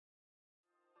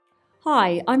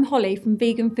Hi, I'm Holly from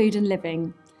Vegan Food and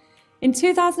Living. In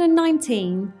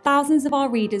 2019, thousands of our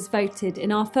readers voted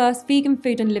in our first Vegan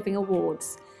Food and Living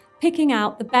Awards, picking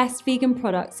out the best vegan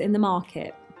products in the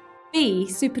market. B,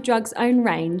 Superdrug's own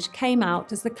range, came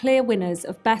out as the clear winners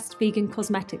of Best Vegan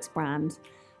Cosmetics Brand,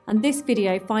 and this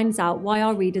video finds out why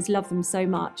our readers love them so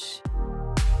much.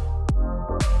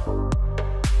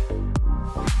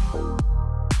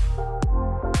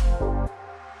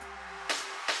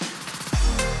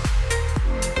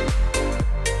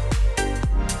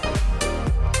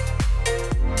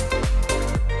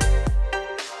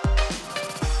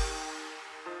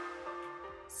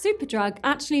 Superdrug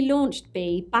actually launched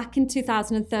B back in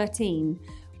 2013,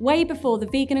 way before the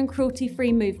vegan and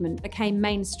cruelty-free movement became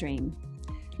mainstream.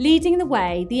 Leading the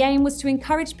way, the aim was to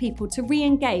encourage people to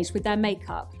re-engage with their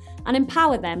makeup and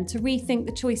empower them to rethink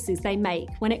the choices they make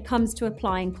when it comes to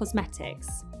applying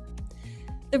cosmetics.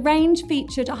 The range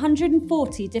featured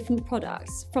 140 different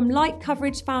products, from light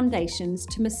coverage foundations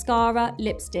to mascara,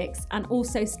 lipsticks, and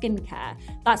also skincare.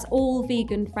 That's all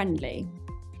vegan friendly.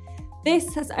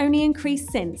 This has only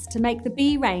increased since to make the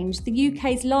B range the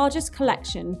UK's largest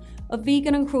collection of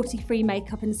vegan and cruelty-free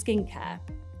makeup and skincare.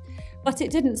 But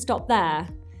it didn't stop there.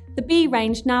 The B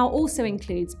range now also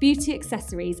includes beauty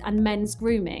accessories and men's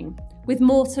grooming, with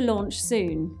more to launch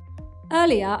soon.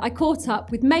 Earlier, I caught up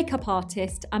with makeup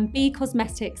artist and B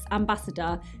Cosmetics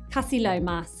ambassador Cassie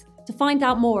Lomas to find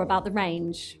out more about the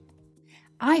range.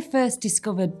 I first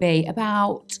discovered B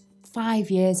about 5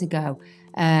 years ago.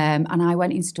 And I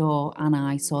went in store and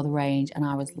I saw the range and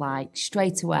I was like,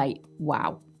 straight away,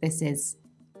 wow,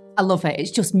 I love it.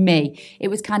 It's just me. It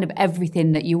was kind of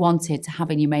everything that you wanted to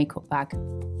have in your makeup bag.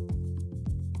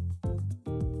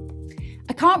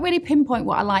 I can't really pinpoint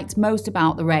what I liked most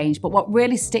about the range, but what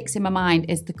really sticks in my mind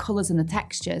is the colours and the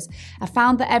textures. I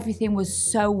found that everything was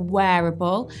so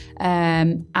wearable,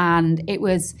 and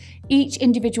each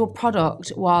individual product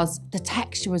the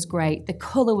texture was great, the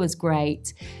colour was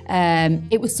great.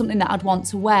 It was something that I'd want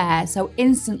to wear, so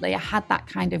instantly I had that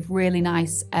kind of really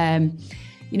nice,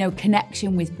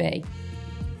 connection with B.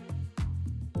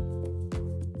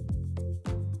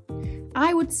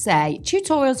 I would say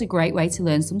tutorials are a great way to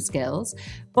learn some skills,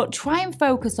 but try and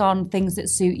focus on things that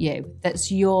suit you,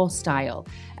 that's your style.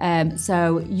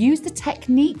 So use the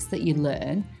techniques that you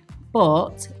learn,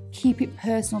 but keep it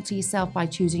personal to yourself by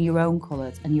choosing your own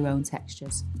colours and your own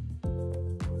textures.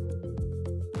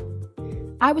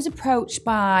 I was approached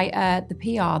by the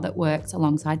PR that works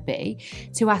alongside B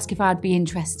to ask if I'd be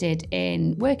interested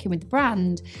in working with the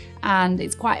brand, and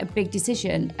it's quite a big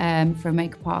decision for a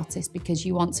makeup artist, because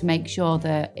you want to make sure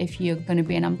that if you're going to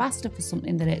be an ambassador for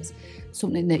something, that it's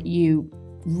something that you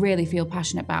really feel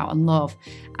passionate about and love.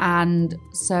 And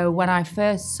so when I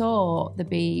first saw the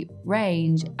B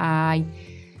range, I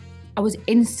was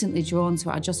instantly drawn to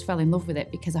it. I just fell in love with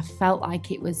it because I felt like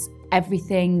it was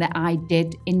everything that I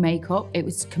did in makeup. It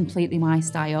was completely my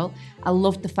style. I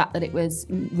loved the fact that it was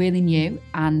really new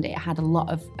and it had a lot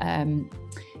of,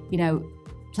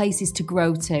 places to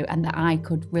grow to, and that I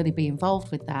could really be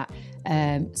involved with that.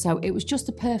 So it was just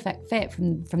a perfect fit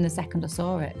from the second I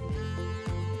saw it.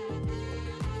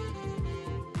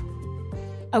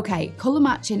 Okay, colour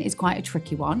matching is quite a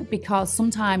tricky one, because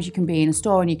sometimes you can be in a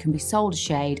store and you can be sold a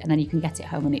shade and then you can get it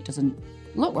home and it doesn't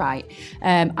look right.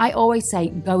 I always say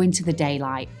go into the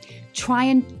daylight. Try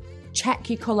and check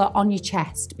your colour on your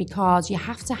chest, because you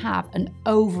have to have an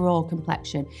overall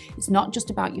complexion. It's not just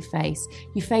about your face.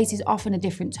 Your face is often a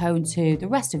different tone to the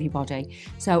rest of your body.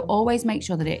 So always make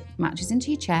sure that it matches into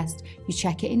your chest. You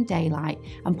check it in daylight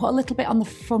and put a little bit on the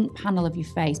front panel of your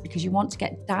face, because you want to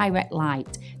get direct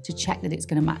light to check that it's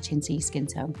going to match into your skin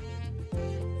tone.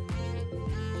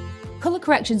 Colour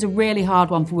correction's a really hard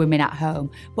one for women at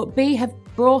home, but B have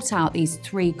brought out these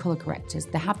 3 colour correctors.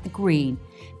 They have the green,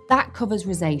 that covers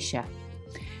rosacea.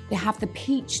 They have the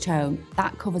peach tone,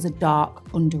 that covers a dark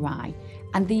under eye.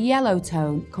 And the yellow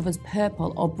tone covers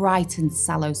purple or brightened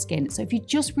sallow skin. So if you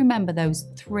just remember those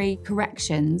 3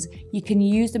 corrections, you can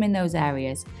use them in those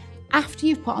areas. After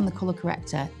you've put on the colour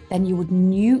corrector, then you would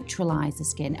neutralise the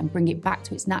skin and bring it back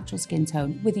to its natural skin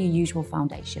tone with your usual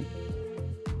foundation.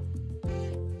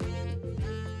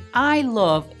 I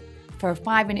love, for a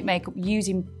 5-minute makeup,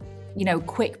 using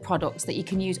quick products that you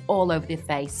can use all over the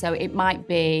face. So it might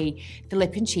be the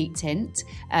lip and cheek tint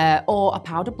or a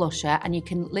powder blusher, and you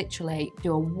can literally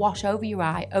do a wash over your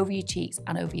eye, over your cheeks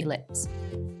and over your lips.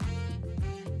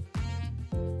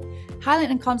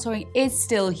 Highlighting and contouring is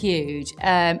still huge,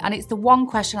 and it's the one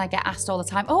question I get asked all the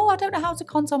time. Oh, I don't know how to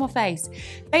contour my face.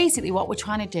 Basically, what we're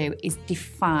trying to do is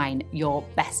define your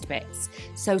best bits.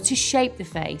 So to shape the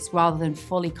face rather than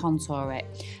fully contour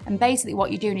it. And basically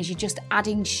what you're doing is you're just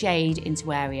adding shade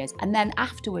into areas, and then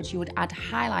afterwards you would add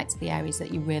highlight to the areas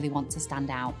that you really want to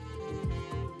stand out.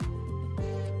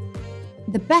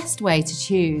 The best way to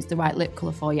choose the right lip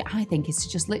colour for you, I think, is to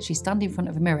just literally stand in front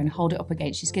of a mirror and hold it up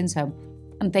against your skin tone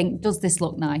and think, does this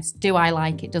look nice? Do I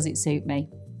like it? Does it suit me?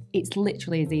 It's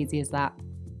literally as easy as that.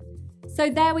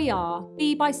 So there we are,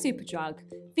 Be by Superdrug,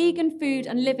 Vegan Food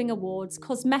and Living Awards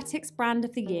Cosmetics Brand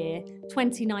of the Year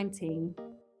 2019.